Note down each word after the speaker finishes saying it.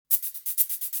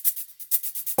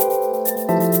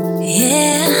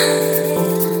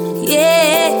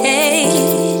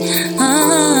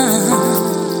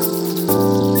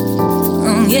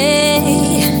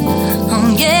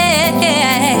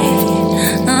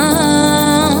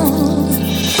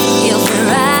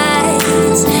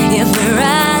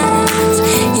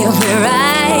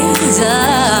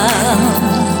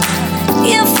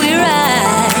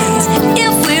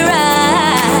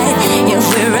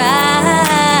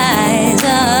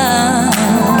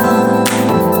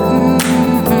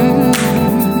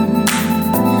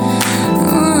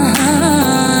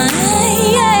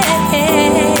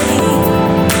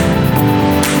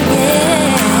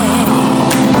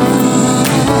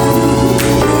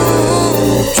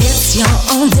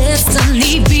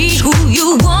destiny. Be who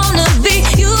you wanna be.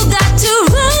 You got to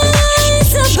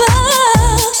rise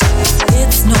above.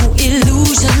 It's no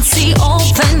illusion. See,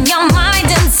 open your mind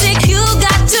and see. You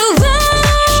got to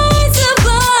rise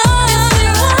above.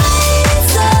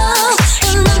 Rise up,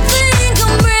 and nothing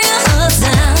can bring us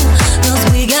down. 'Cause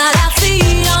we got our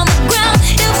feet on the ground.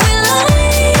 If we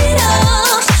light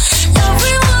up,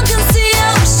 everyone can see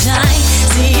our shine.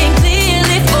 Seeing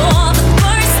clearly for the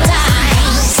first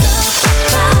time.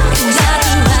 You got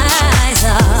to rise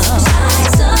up.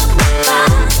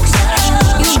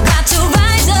 You got to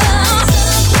rise up.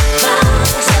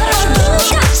 You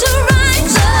got to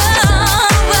rise up.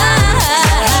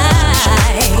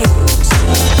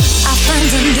 I find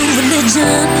a new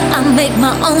religion. I make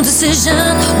my own decision.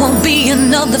 Won't be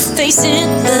another face in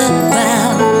the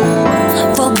crowd.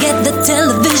 Forget the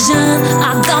television.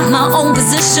 I got my own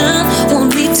position.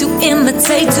 Won't need to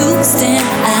imitate to stand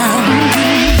out.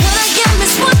 What I am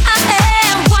is what I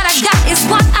am. What I got is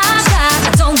what I got.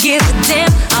 I don't give a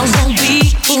damn. I won't be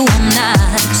who I'm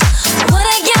not. What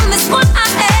I am is what I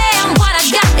am. What I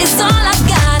got is all I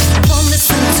got. Won't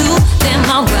listen to them.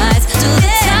 I'll rise to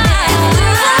the top.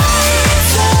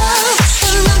 Rise up,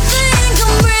 and nothing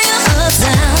can bring us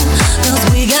down. 'Cause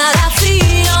we got our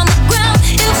feet on the ground.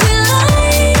 If we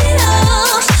light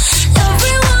up,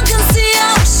 everyone can see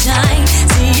our shine.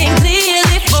 Seeing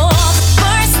clearly for the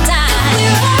first time.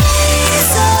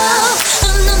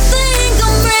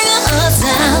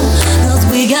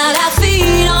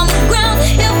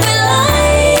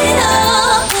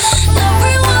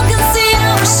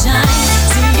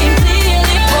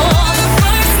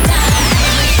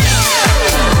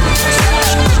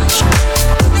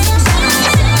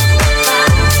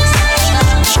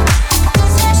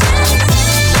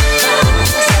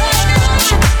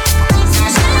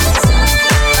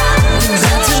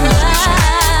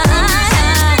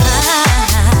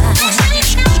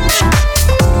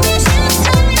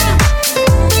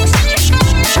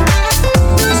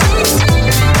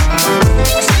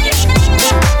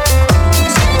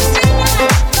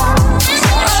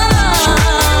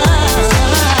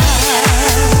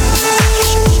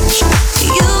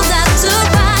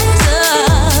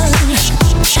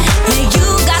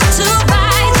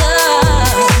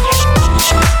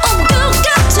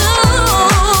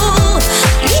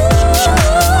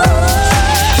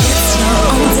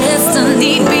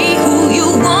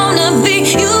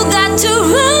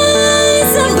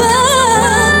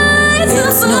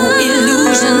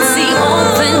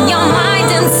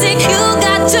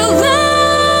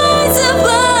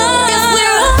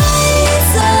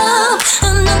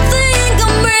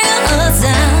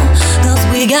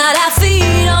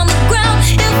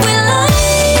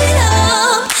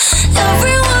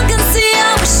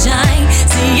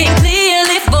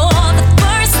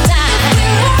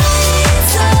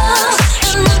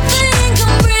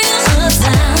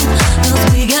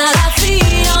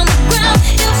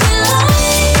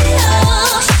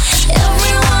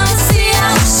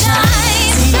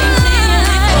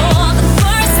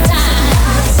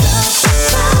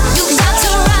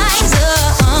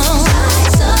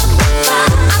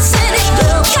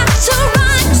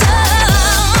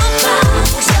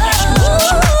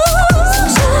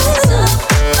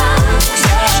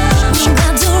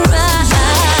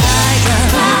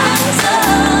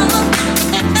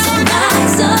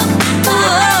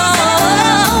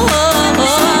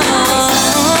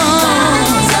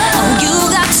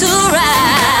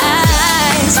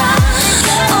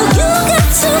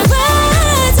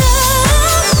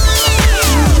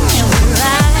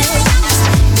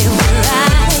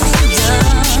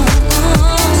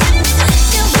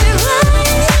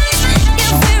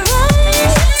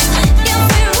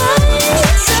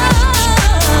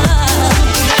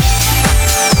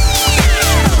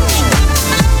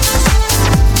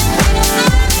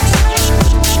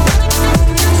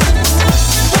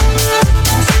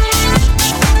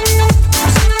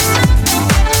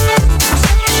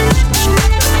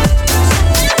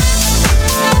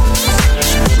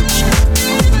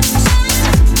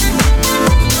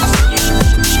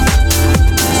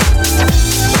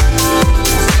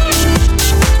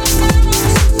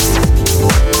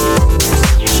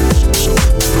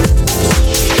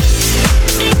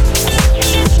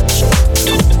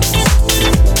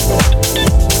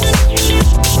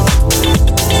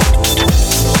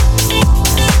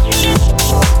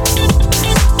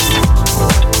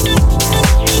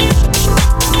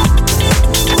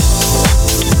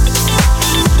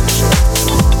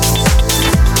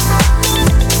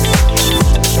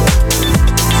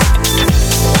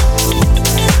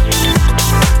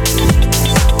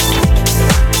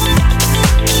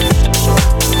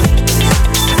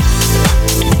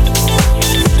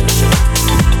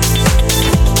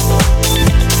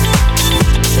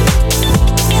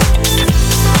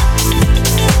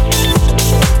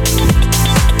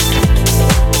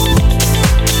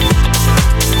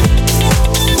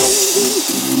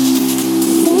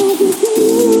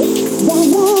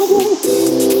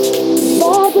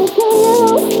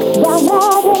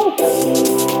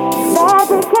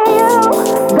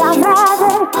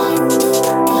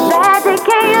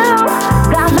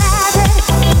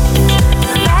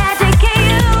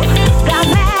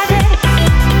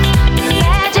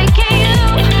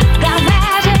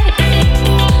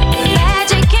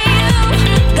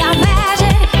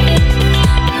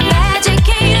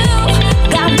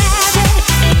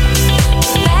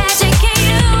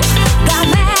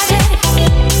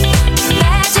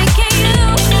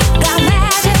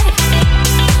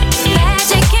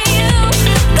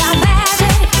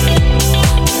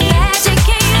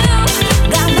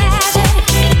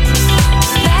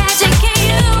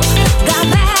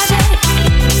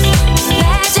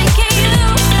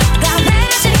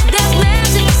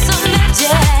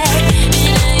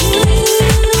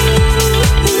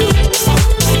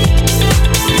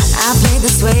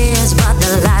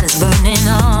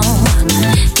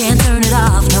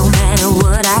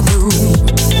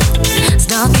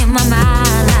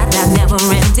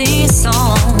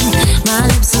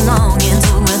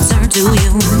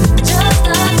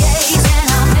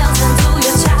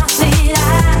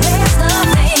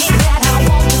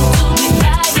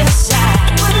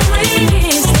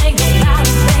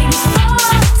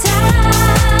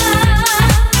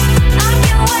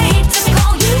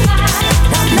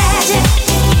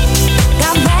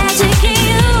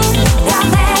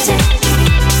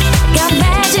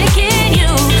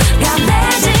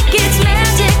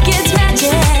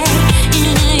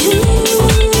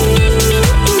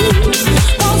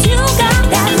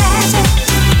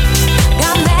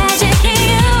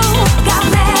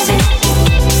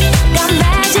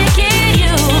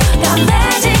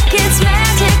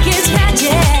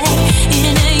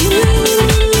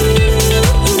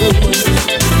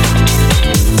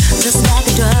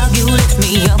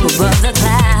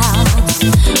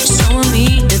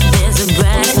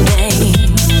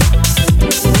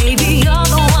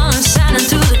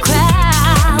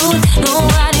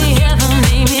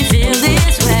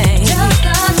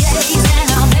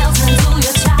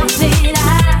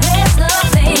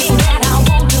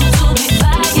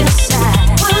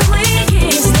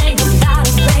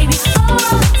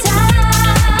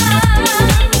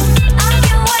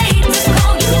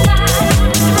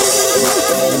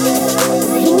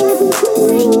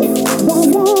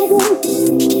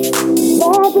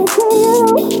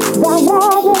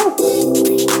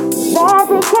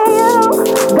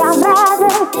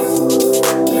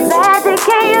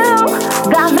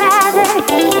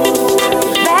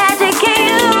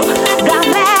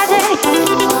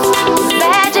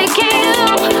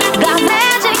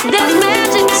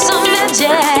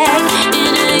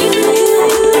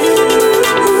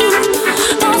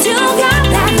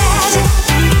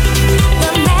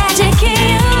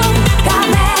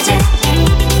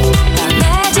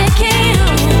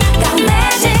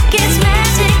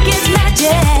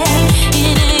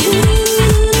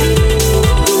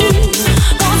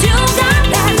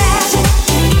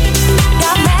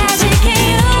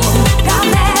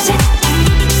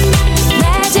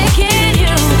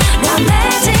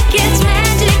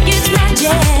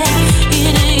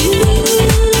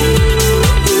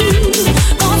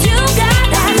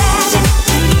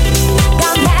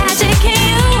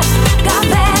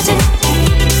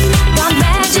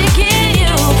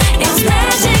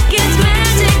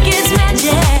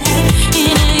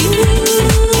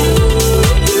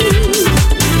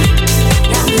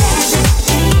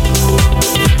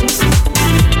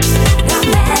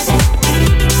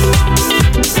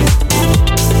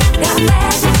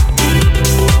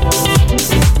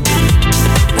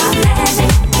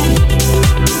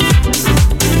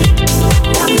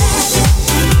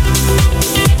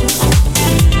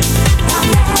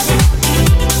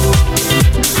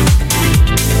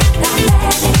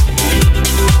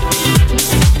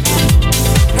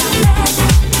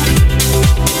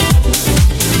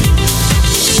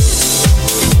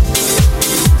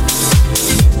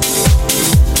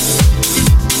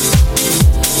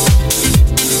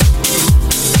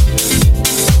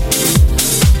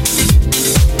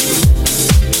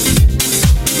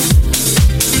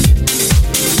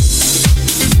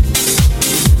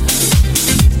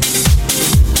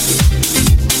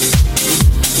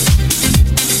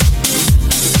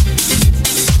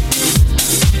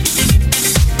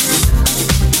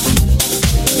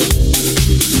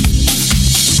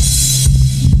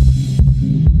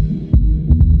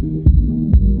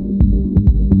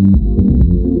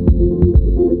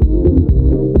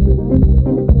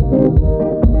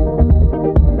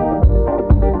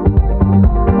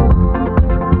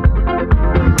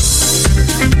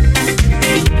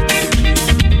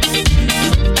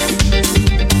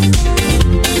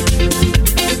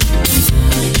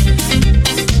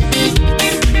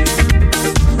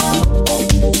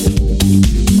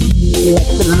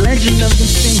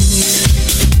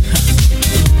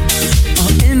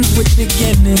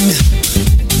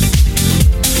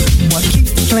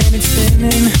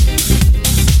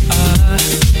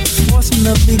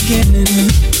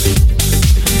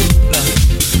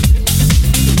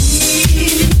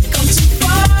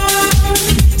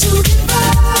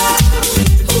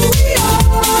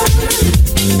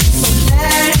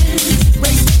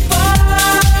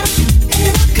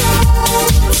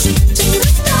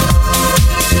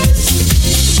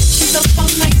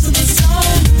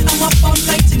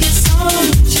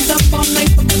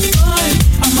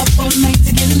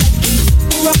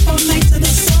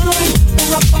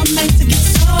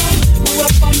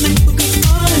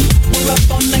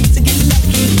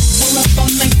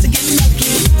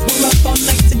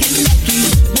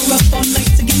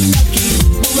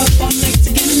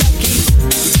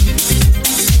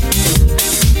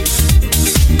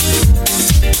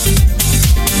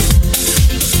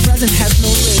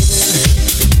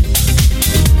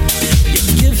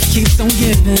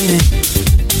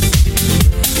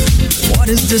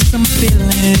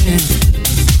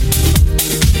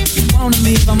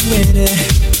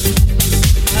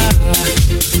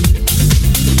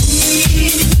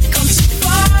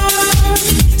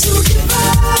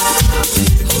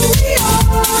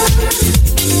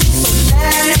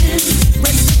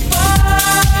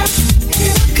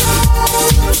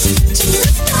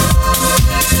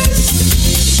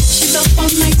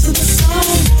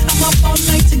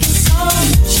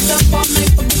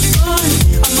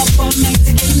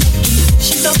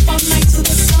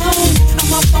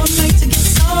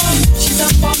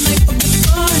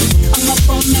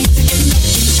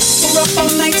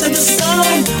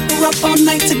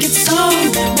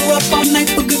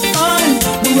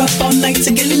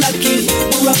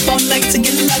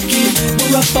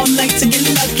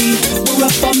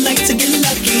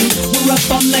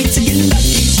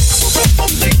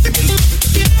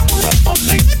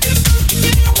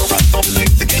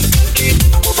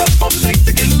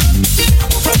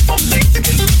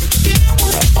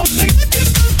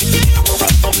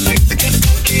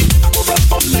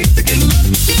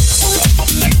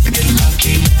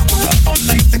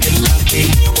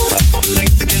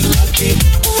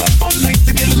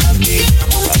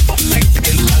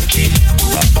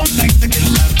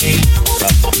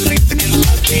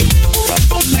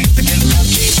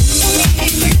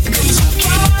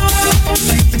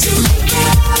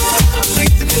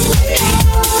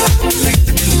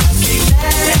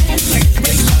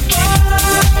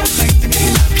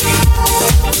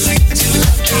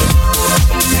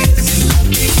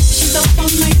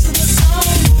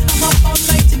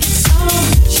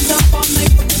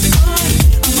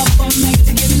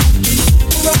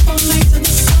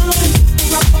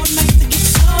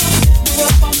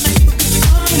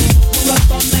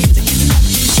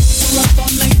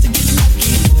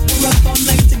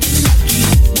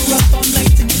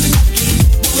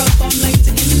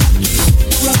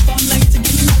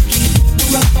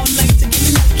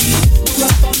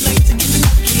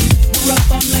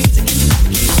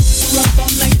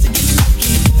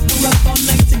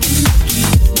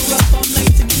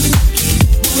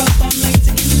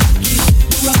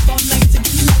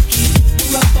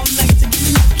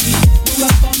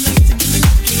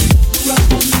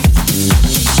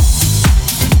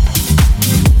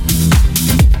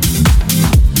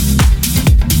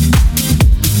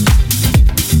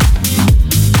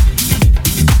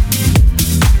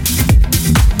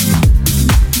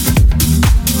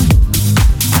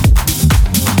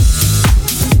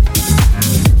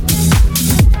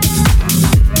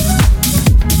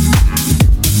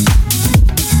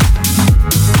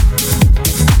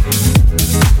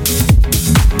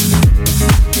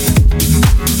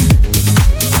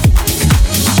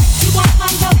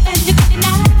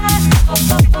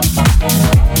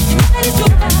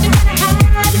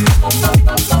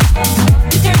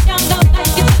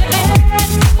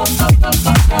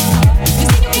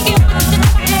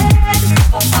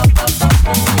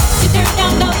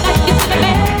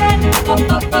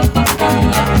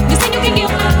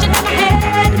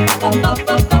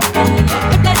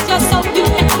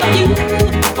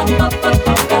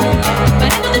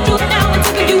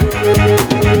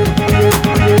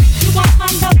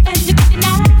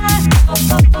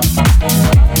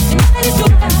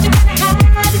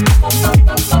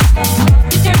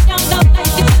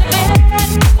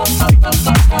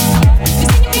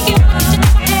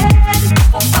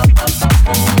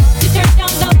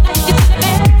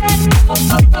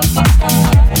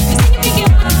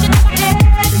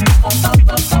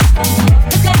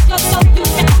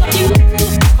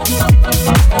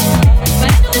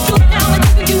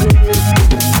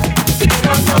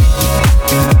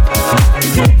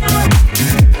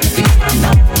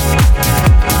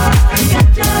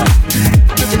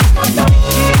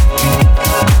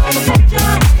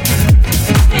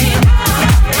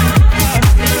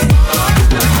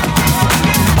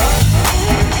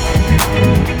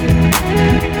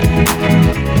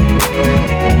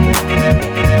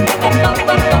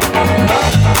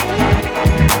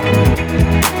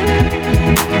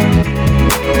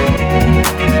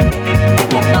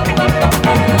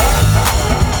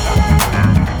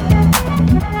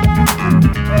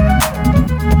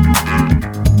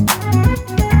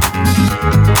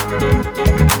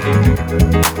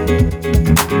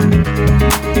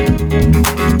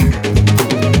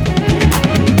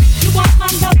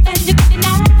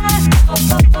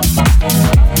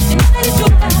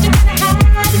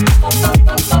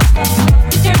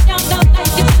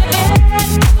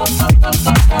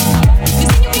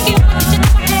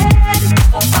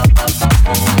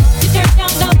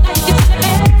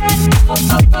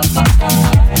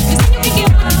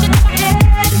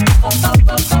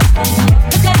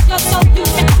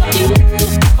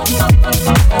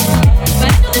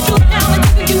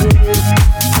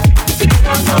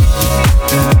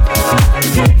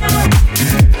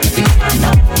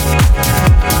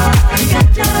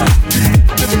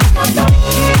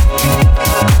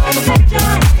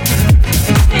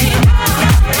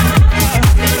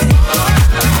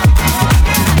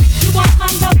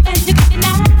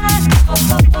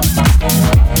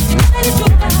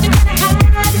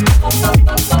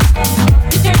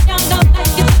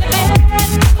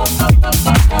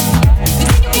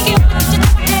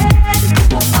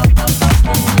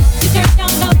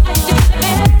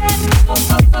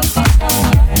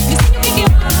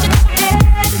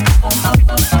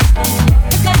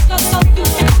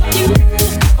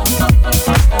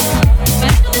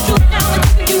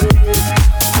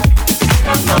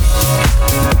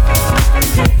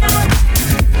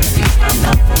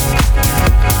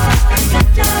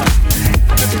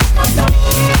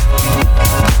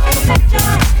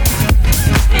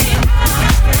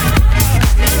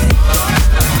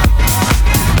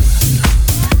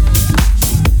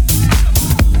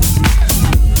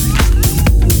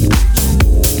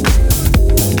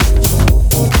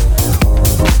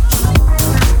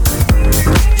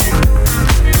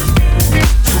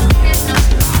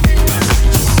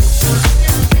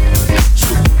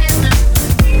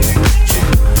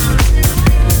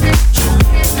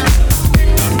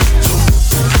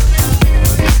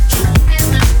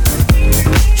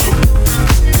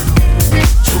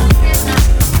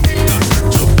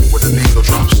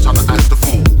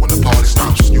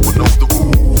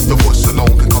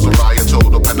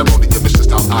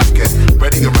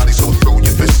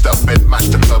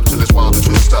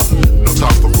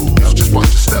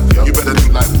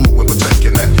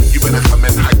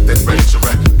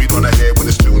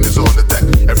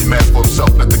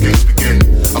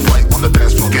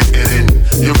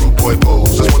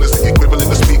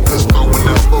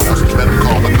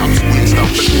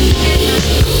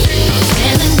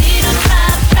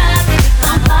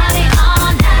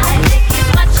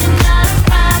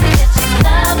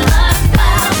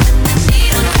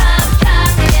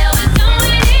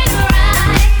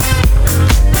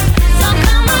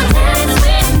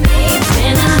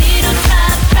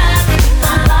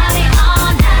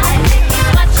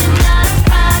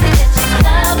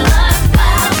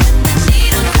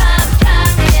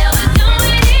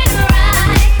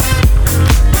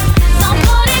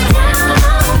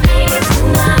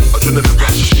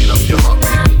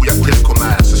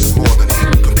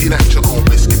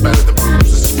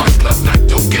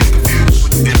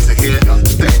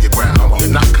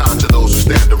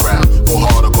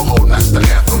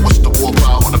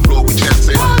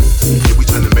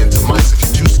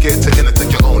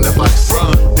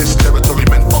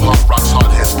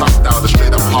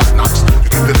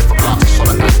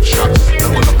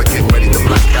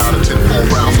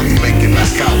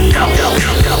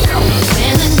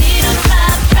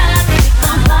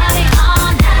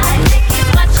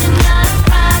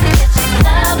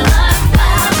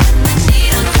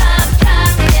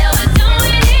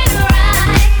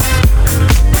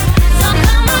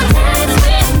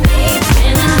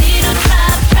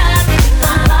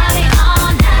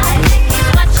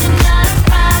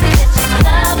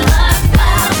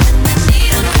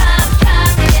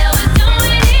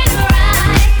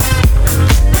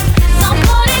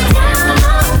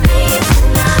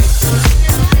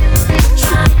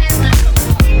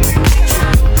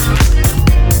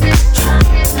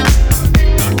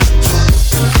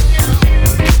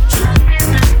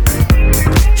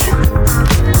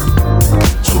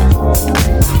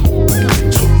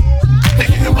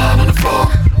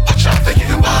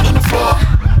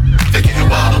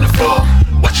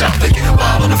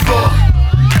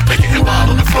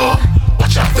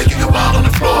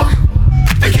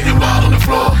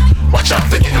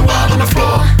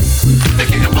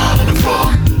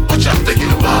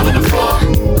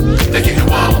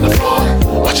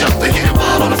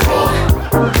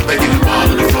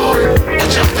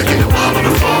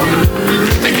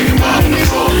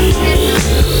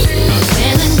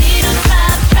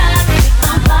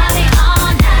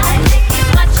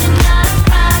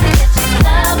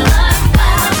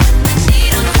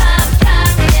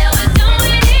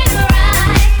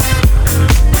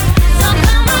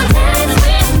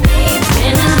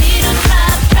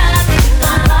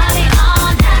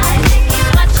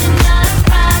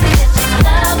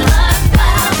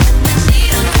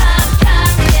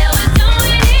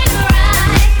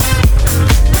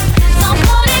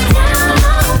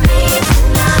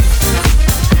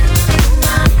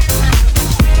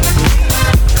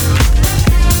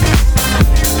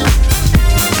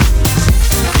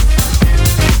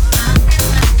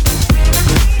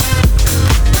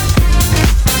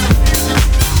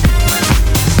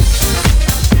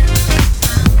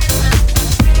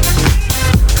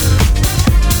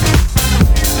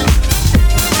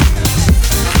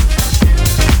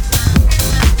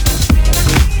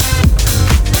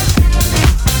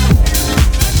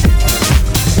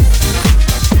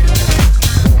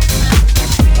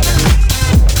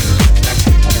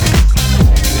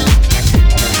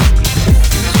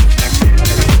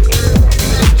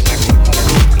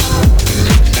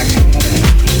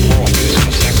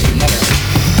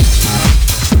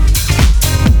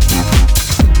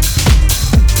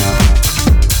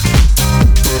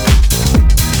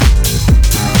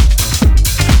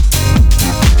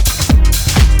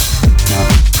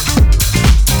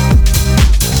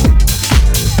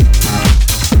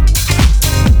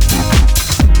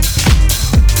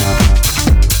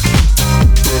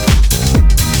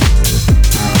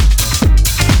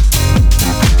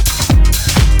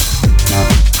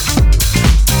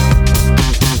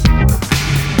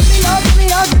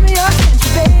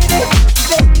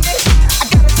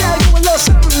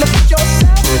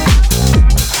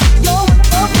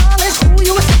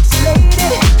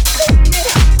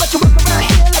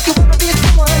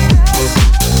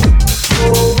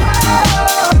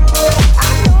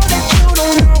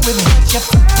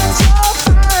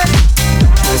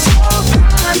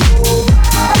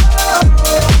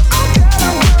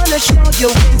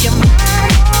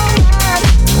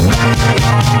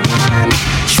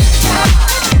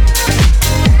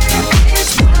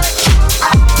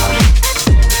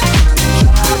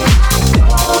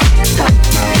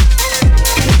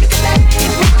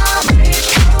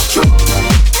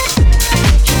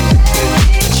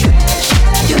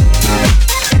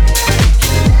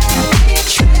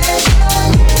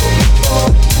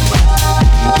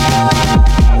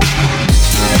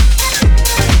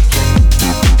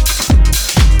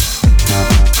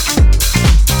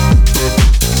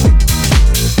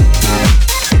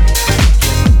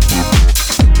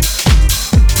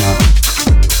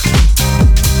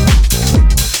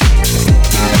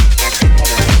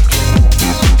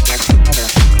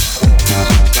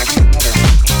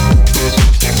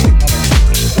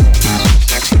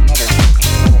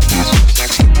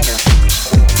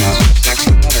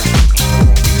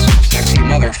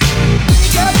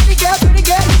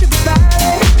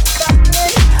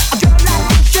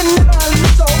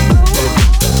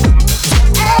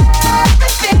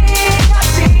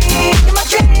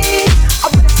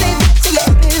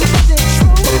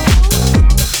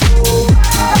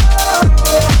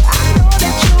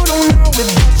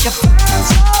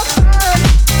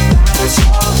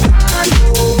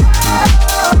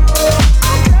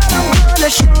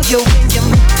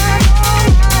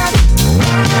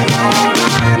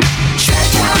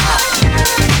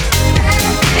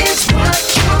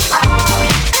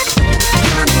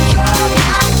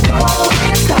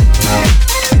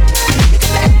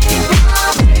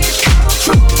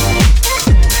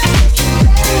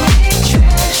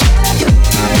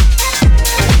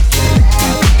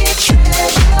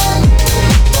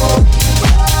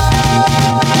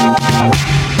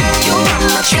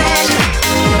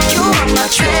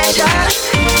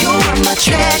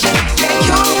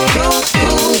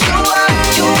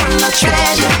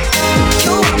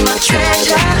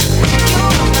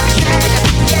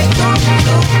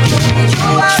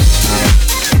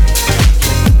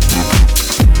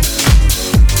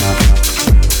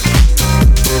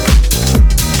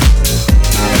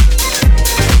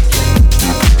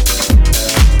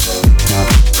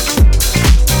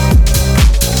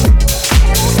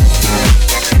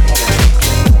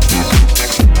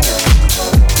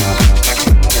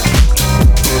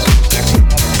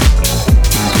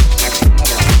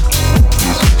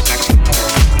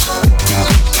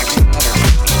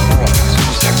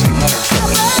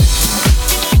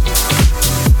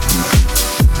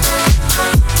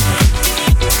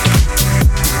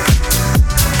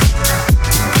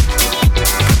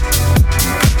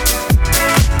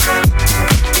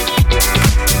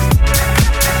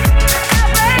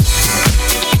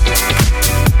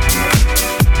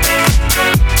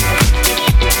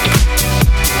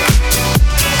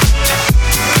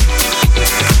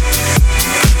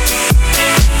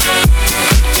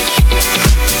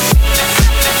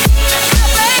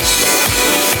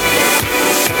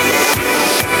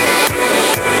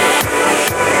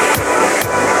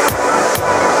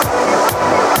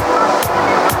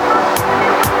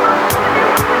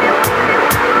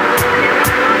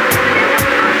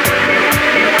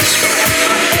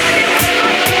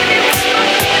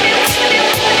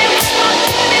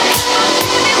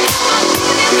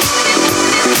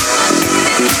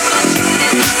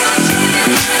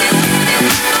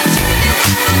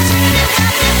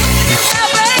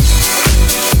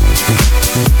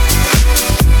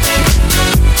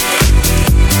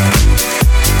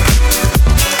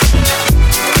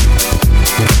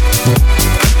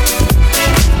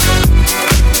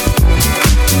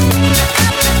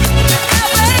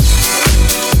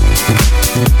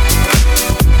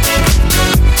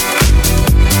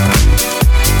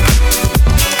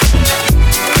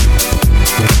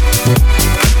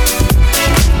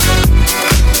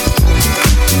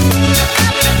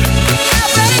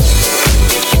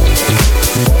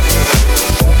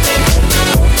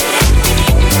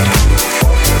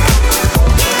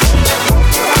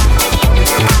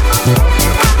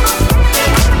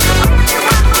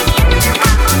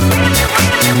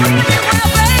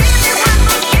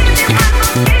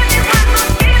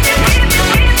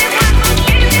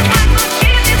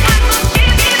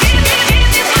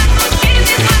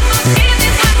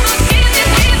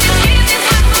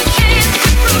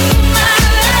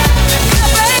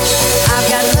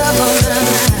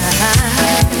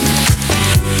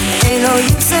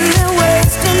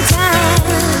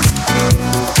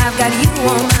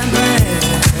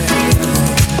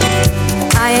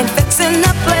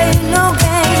 play no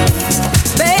games.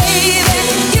 Baby,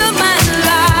 you're my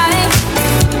life.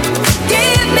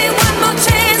 Give me one more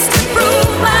chance to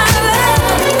prove my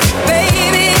love.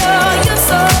 Baby, oh, you're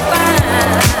so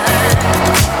fine.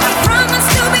 I promise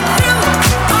to be true,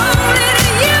 only to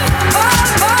you.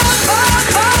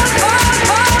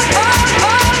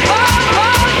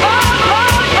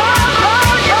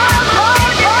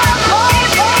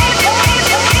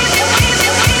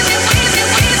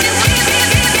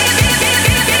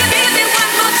 Give me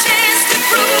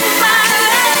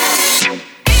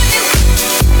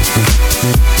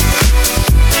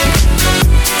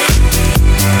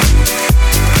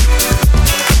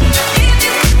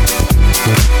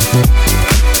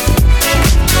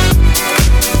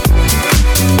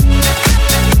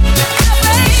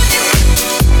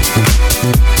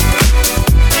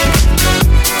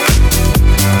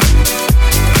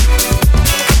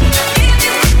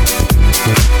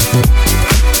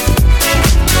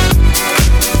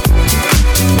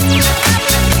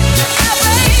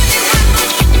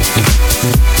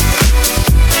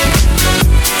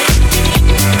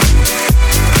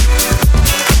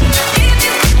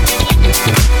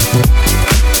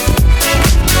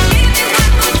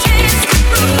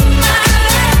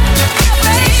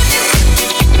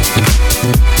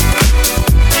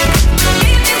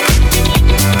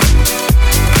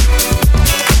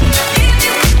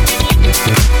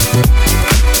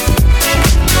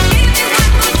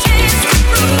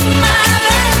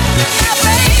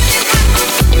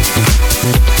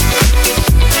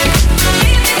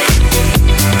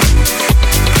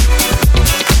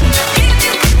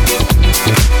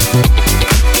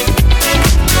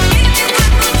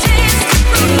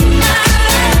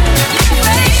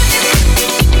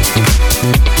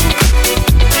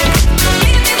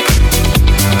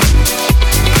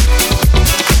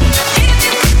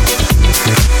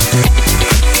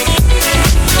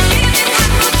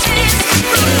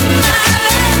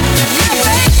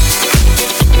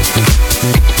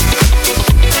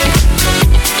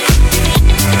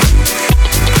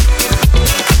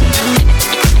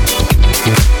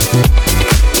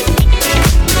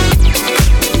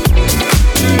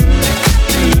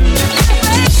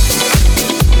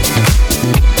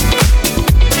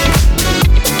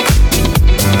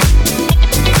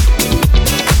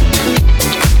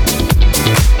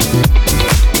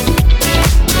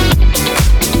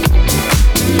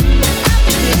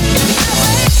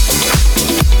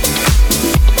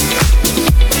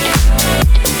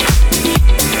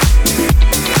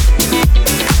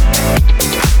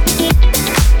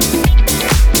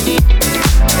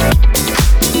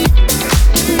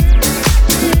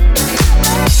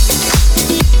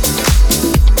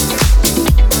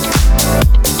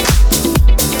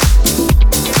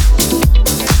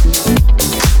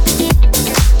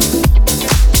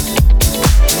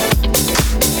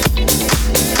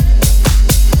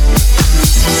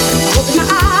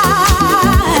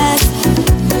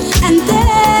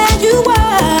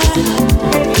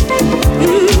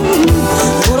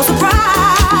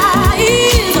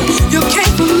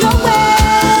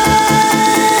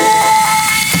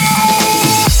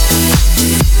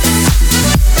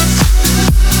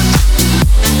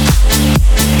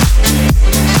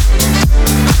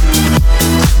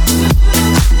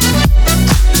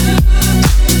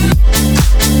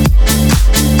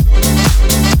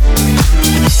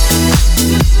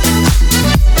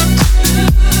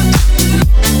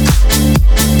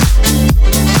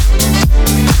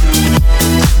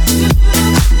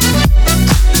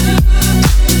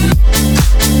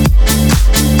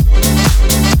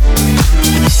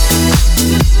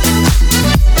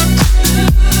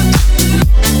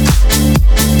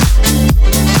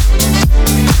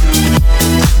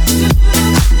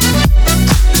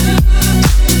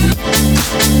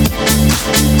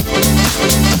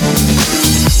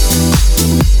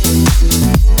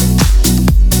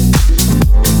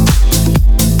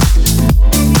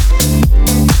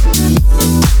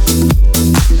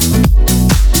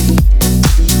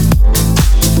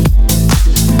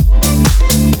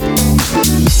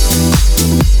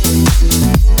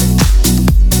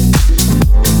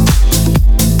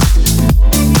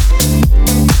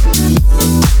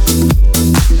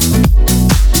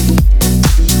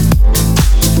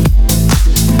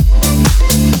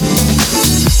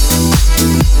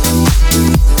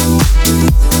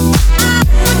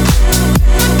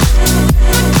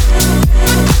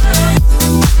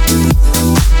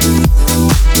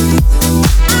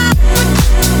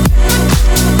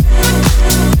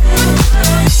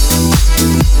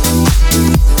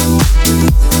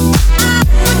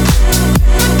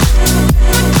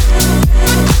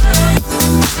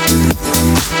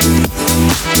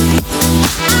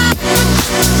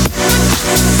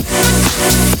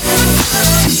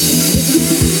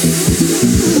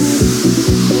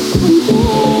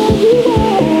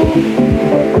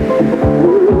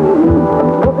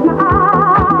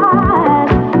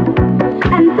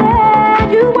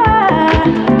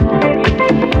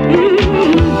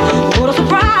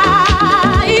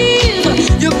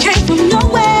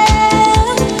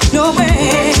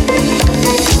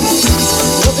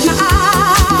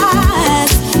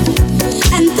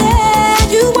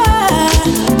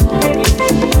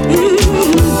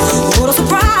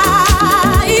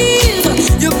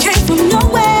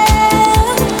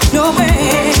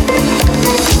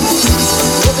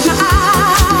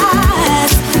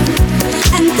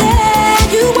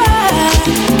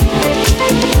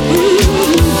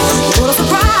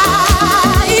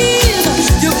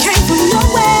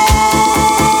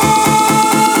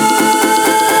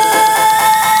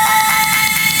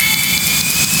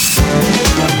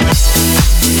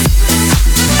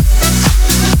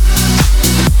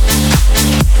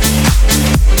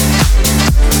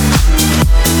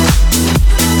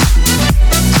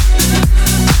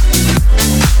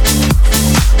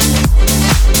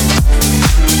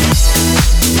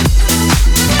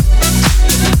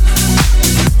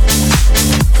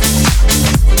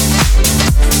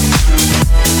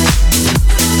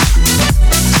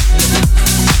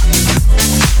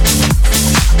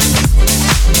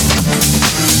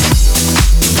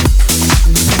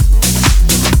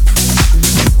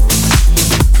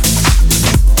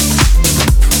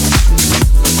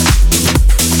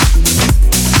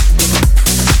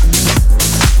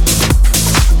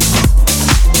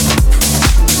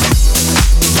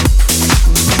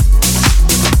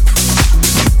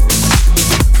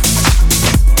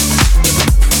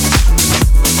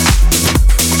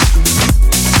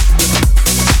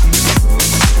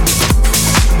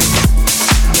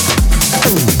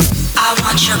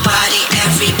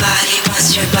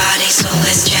so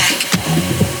let's check.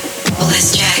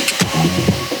 Let's check.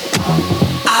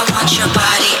 I want your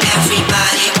body,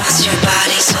 everybody wants your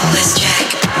body, so let's check.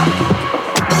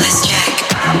 Let's check.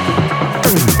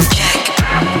 Check,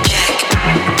 check,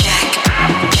 check,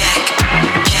 check, check,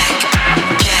 check,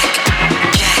 check, check,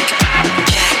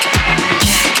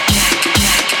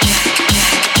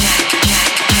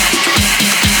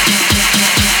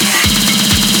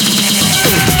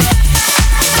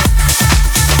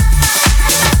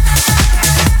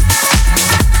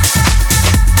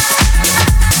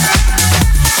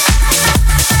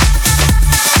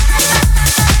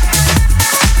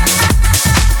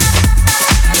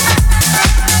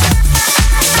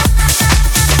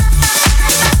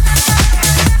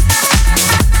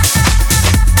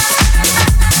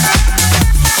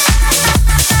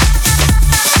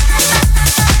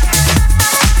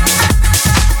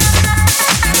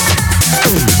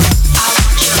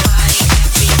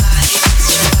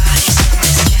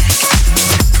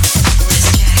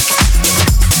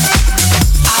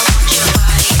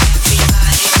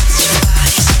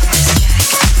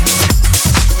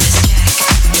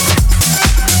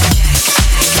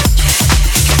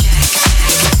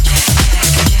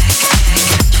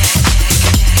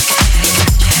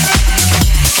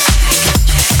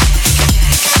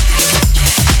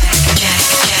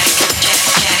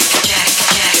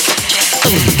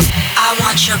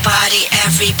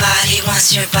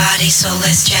 your body, so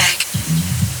let's check.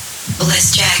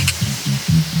 Let's check.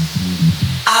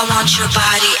 I want your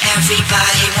body,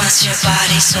 everybody wants your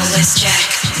body, so let's check.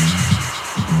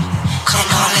 Come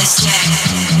on, let's check.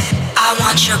 I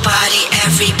want your body,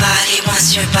 everybody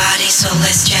wants your body, so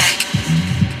let's check.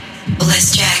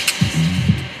 Let's check.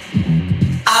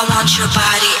 I want your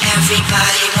body,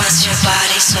 everybody wants your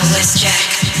body, so let's check.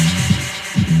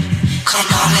 Come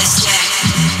on, let's check.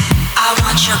 I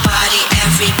want your body,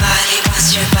 everybody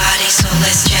wants your body, so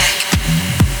let's check.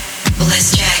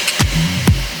 Let's check.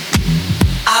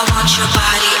 I want your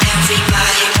body,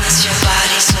 everybody wants your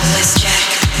body, so let's check.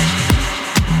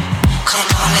 Come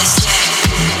on, let's check.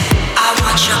 I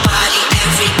want your body,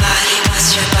 everybody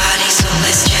wants your body, so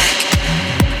let's check.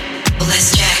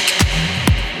 Let's check.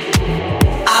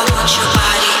 I want your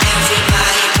body,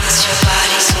 everybody wants your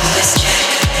body, so let's check.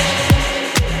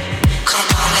 Come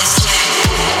on, let's check.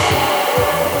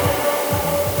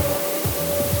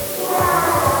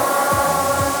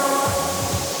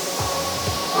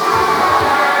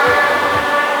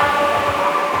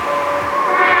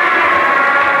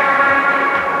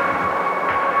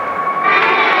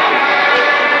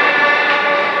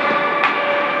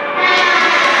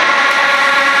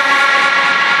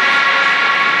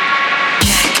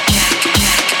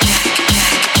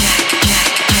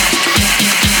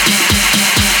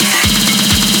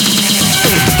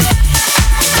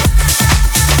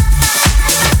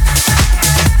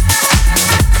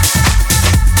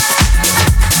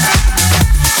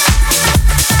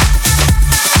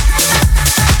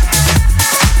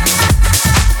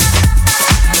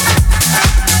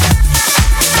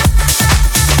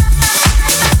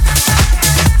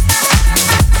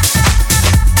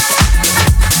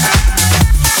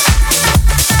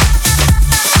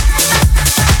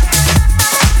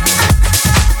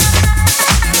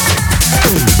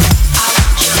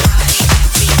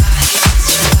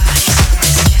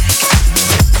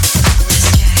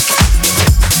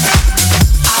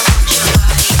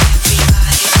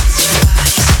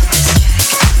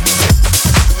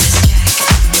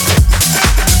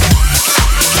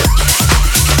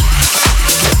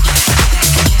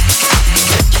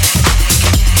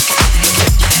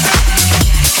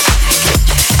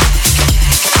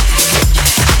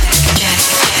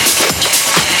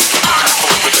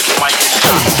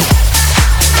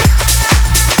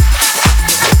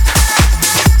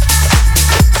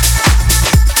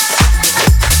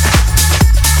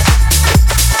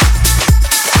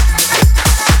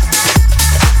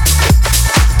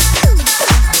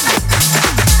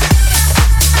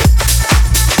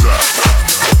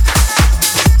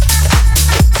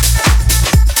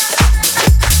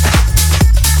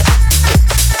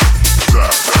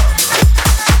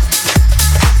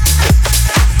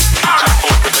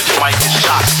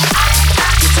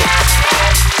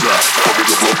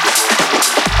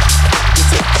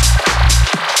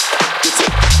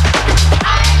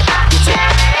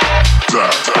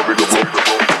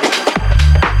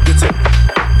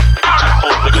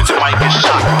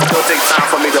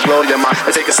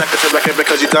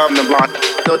 dumb and blind.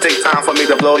 It'll take time for me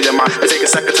to blow your mind. It take a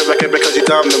second to record because you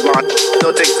dumb and blind.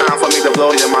 It'll take time for me to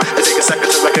blow your mind. It take a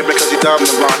second to record because you dumb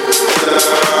and blind.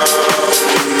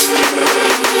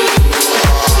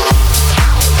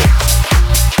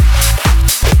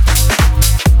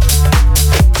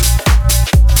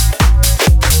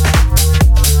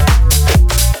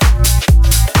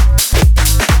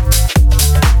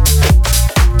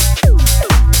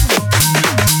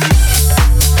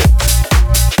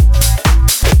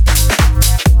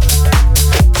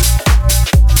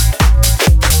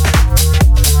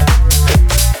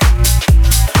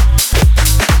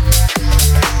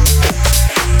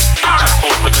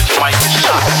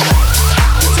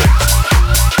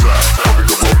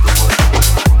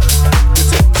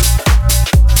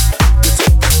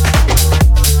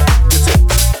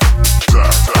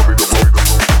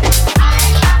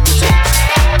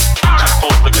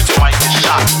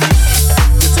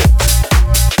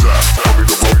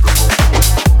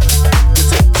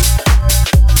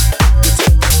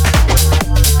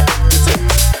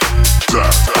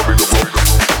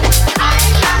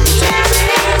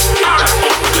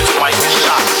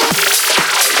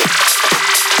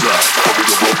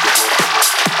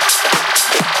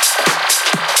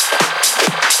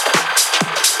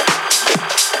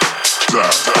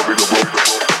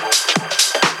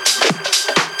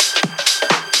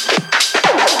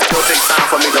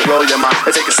 blow your mind.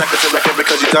 It take a second to wreck it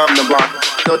because you're dumb and blind.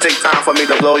 Don't take time for me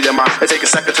to blow your mind. It take a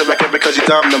second to wreck it because you're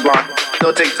dumb and blind.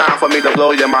 Don't take time for me to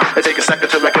blow your mind. It take a second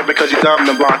to wreck it because you're dumb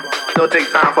and blind. Don't take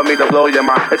time for me to blow your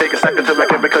mind. It take a second to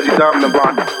wreck it because you're dumb and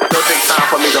blind. Don't take time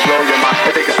for me to blow your mind.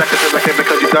 It take a second to wreck it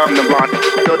because you're dumb and blind.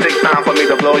 Don't take time for me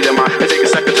to blow your mind. It take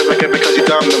a second to wreck it because you're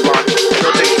dumb and blind.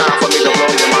 Don't take time for me to blow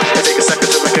your mind. It take a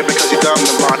second to wreck it because you're dumb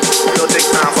and blind. Don't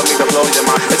take time for me to blow your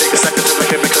mind. It take a second to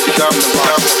wreck it because you're dumb and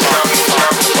blind.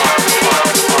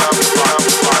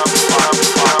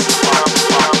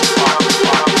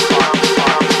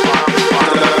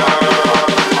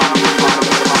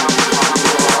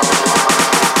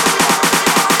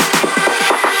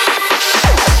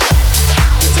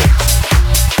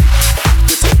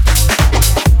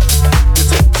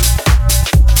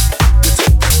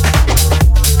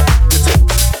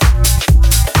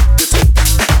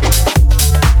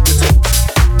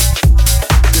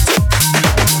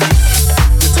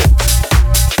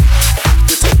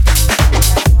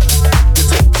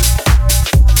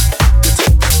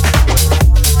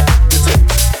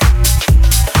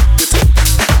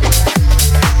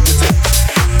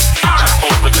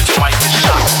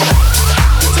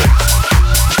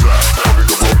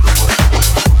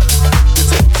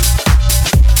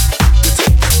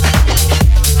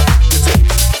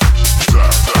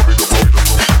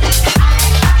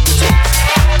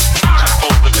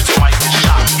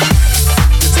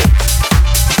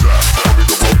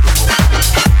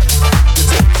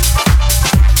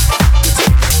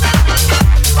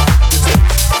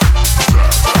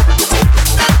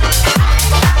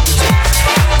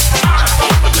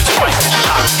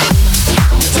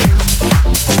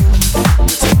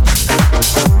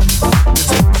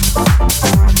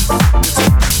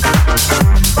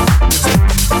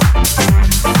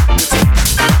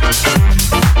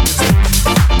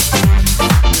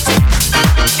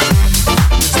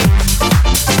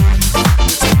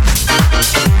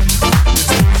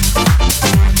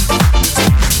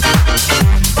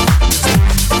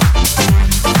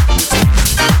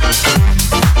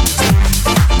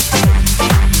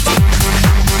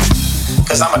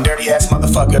 Cause I'm a dirty ass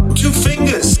motherfucker. 2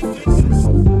 fingers.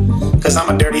 Cause I'm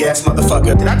a dirty ass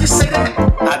motherfucker. Did I just say that?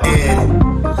 I did.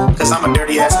 Cause I'm a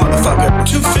dirty ass motherfucker.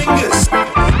 2 fingers.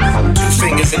 2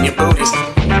 fingers in your booties.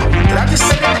 Did I just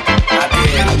say that? I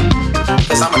did.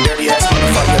 Cause I'm a dirty ass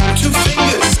motherfucker. 2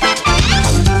 fingers.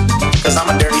 Cause I'm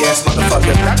a dirty ass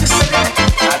motherfucker. Did I just say that?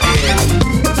 I did.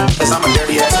 Cause I'm a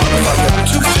dirty ass motherfucker.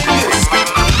 2 fingers.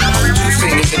 2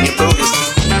 fingers in your booties.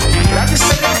 Did I just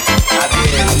say that? I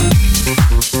did.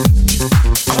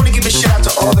 I wanna give a shout out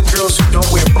to all the girls who don't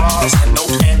wear bras and no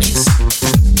panties.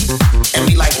 And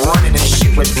be like running and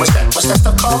shit with what's that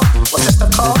stuff called? What's that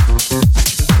stuff called?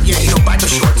 Yeah, you know, biker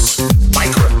shorts,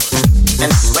 micro,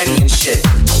 and sweaty and shit.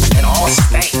 And all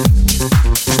stank.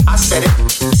 I said it,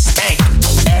 stank.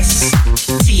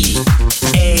 S-T-A-N-K.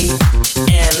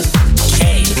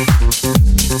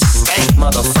 Stank,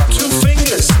 motherfucker. 2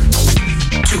 fingers.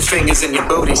 2 fingers in your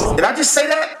booties. Did I just say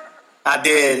that? I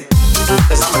did.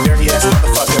 Cause I'm a dirty ass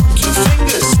motherfucker. 2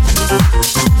 fingers.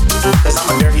 Cause I'm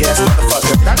a dirty ass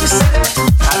motherfucker. Did I just say that?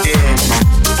 I did.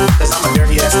 Cause I'm a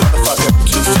dirty ass motherfucker.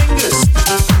 2 fingers.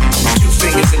 2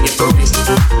 fingers in your booties.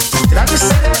 Did I just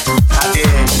say that? I did.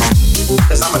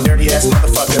 Cause I'm a dirty ass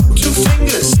motherfucker. 2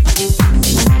 fingers.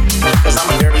 Cause I'm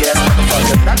a dirty ass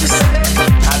motherfucker. Did I just say that?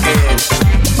 I did.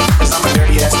 Cause I'm a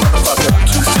dirty ass motherfucker.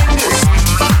 2 fingers.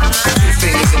 2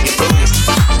 fingers in your booties.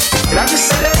 Did I just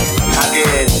say that? I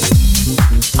did.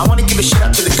 I wanna give a shout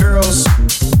out to the girls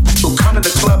who come to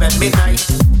the club at midnight.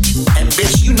 And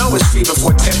bitch, you know it's free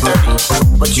before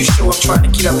 10:30. But you show up trying to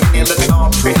get up in there looking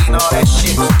all pretty and all that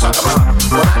shit. Talk about,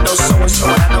 well, I know so-and-so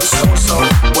and I know so-and-so.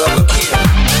 Well, look here.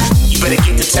 You better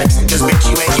get to texting, cause bitch,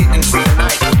 you ain't getting free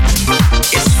tonight.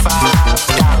 It's $5.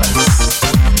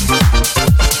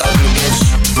 Ugly bitch.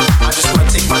 I just wanna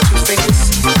take my 2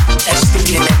 fingers and stick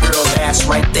it in that girl's ass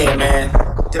right there, man.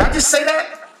 Did I just say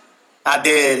that? I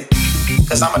did.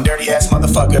 Cause I'm a dirty ass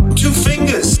motherfucker. 2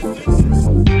 fingers.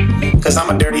 Cause I'm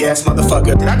a dirty ass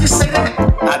motherfucker. Did I just say that?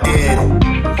 I did.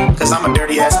 Cause I'm a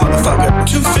dirty ass motherfucker.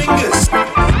 2 fingers.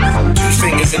 2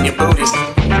 fingers in your booties.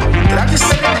 Did I just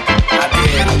say that? I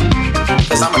did.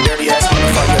 Cause I'm a dirty ass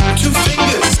motherfucker. 2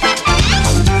 fingers.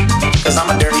 Cause I'm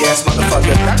a dirty ass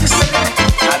motherfucker. Did I just say that?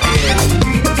 I did.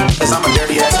 Cause I'm a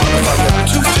dirty ass motherfucker.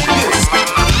 2 fingers.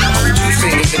 2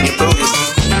 fingers in your booties.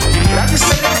 Did I just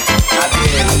say that? I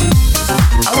did.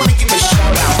 I wanna give a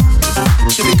shout out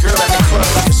to the girl at the club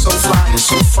looking so fly and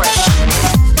so fresh.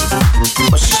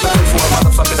 But she's looking for a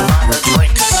motherfucker to buy her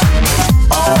drinks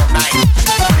all night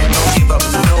and don't give up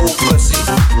no pussy.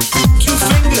 2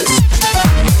 fingers.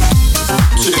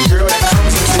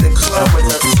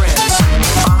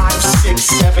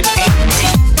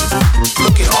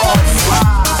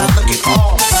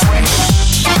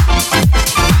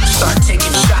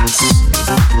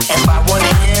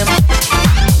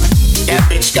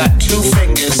 2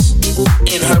 fingers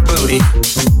in her booty.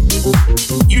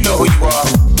 You know who you are.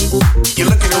 You're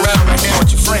looking around right now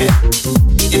at your friend.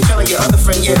 You're telling your other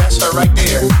friend, yeah, that's her right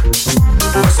there.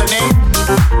 What's her name?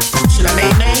 Should I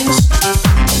name names?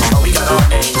 Oh, we got all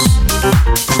names.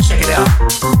 Check it out.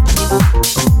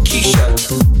 Keisha,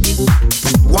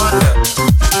 Wanda,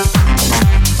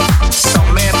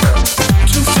 Samantha,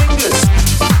 2 fingers.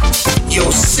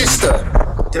 Your sister.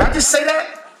 Did I just say that?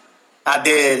 I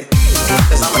did.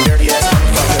 Cause I'm a dirty ass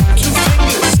motherfucker. 2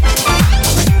 fingers.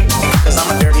 Cause I'm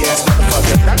a dirty ass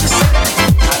motherfucker. Did I just say that?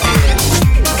 I did.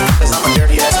 Cause I'm a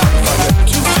dirty ass motherfucker.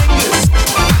 2 fingers.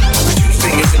 2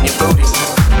 fingers in your booty.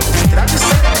 Did I just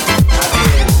say that? I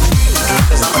did.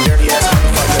 Cause I'm a dirty ass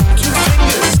motherfucker. 2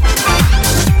 fingers.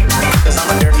 Cause I'm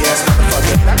a dirty ass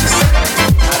motherfucker. Did I just say that?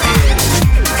 I did.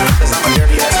 Cause I'm a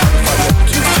dirty ass motherfucker.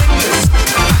 2 fingers.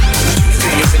 2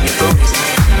 fingers in your booty.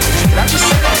 Did I just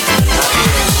say that? I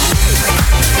did.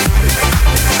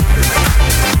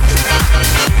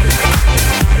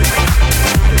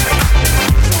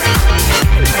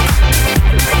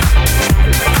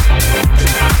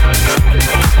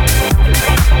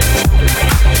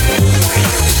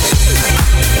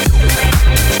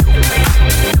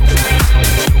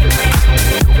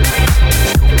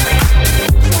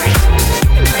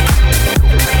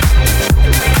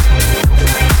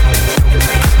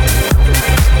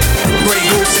 Grey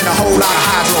Goose and a whole lot of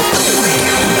hydro.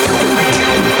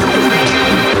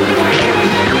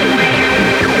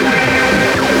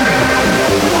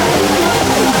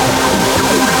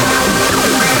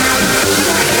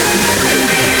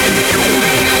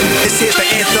 This here's the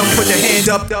anthem, put your hand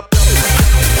up.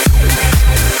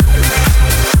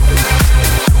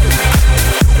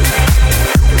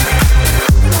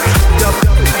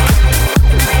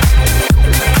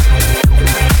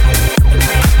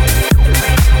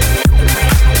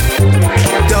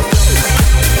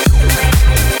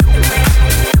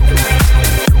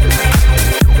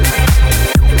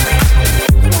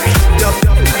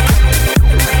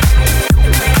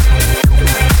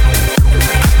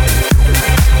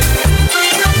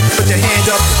 Put your hand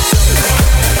up.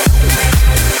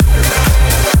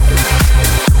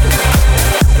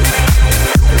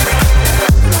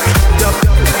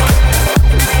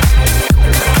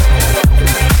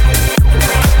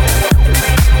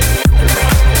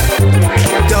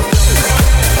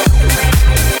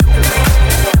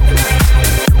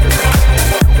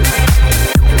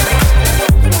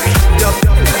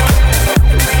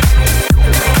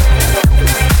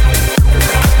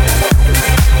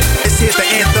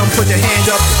 Put your hands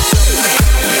up.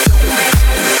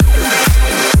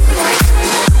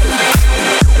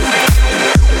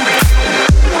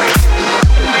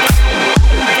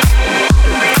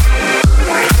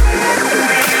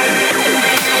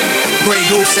 Grey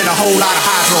Goose and a whole lot of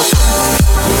hydro.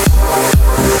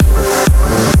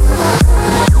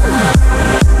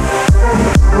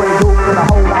 Grey Goose and a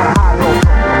whole lot of hydro.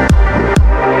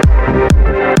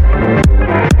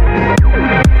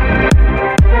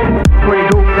 Grey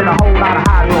Goose and a whole lot of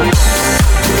hydro.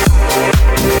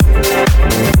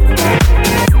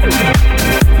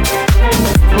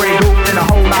 Grey Goose and a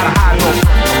whole lot of hydro.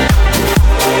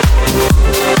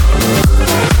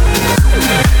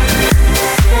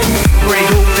 Grey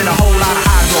Goose and a whole lot of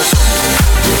hydro.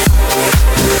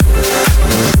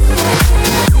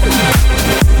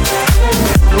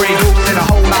 Grey Goose and a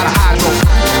whole lot of hydro.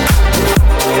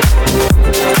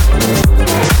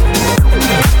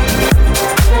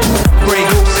 Grey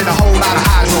Goose and a whole lot of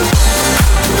hydro.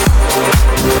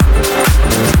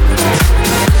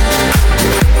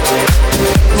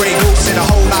 Grey Goose and a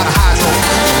whole lot of hydro.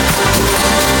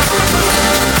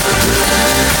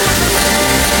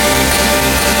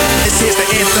 This here's the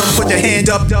anthem, put your hand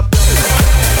up.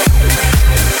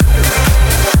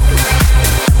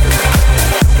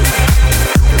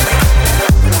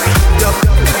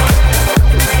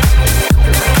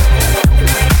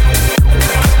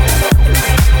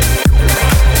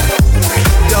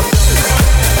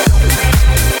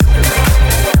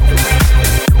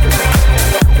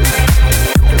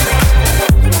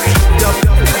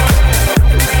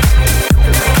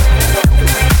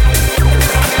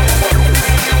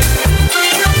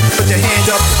 Put your hands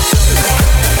up.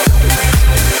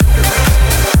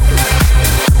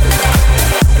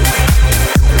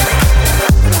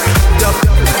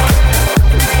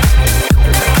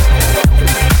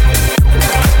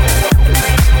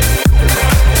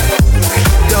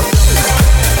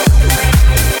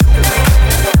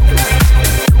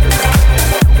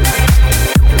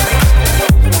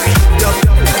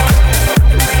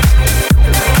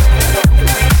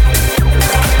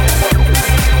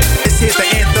 This here's the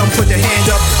anthem, put your hands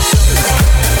up.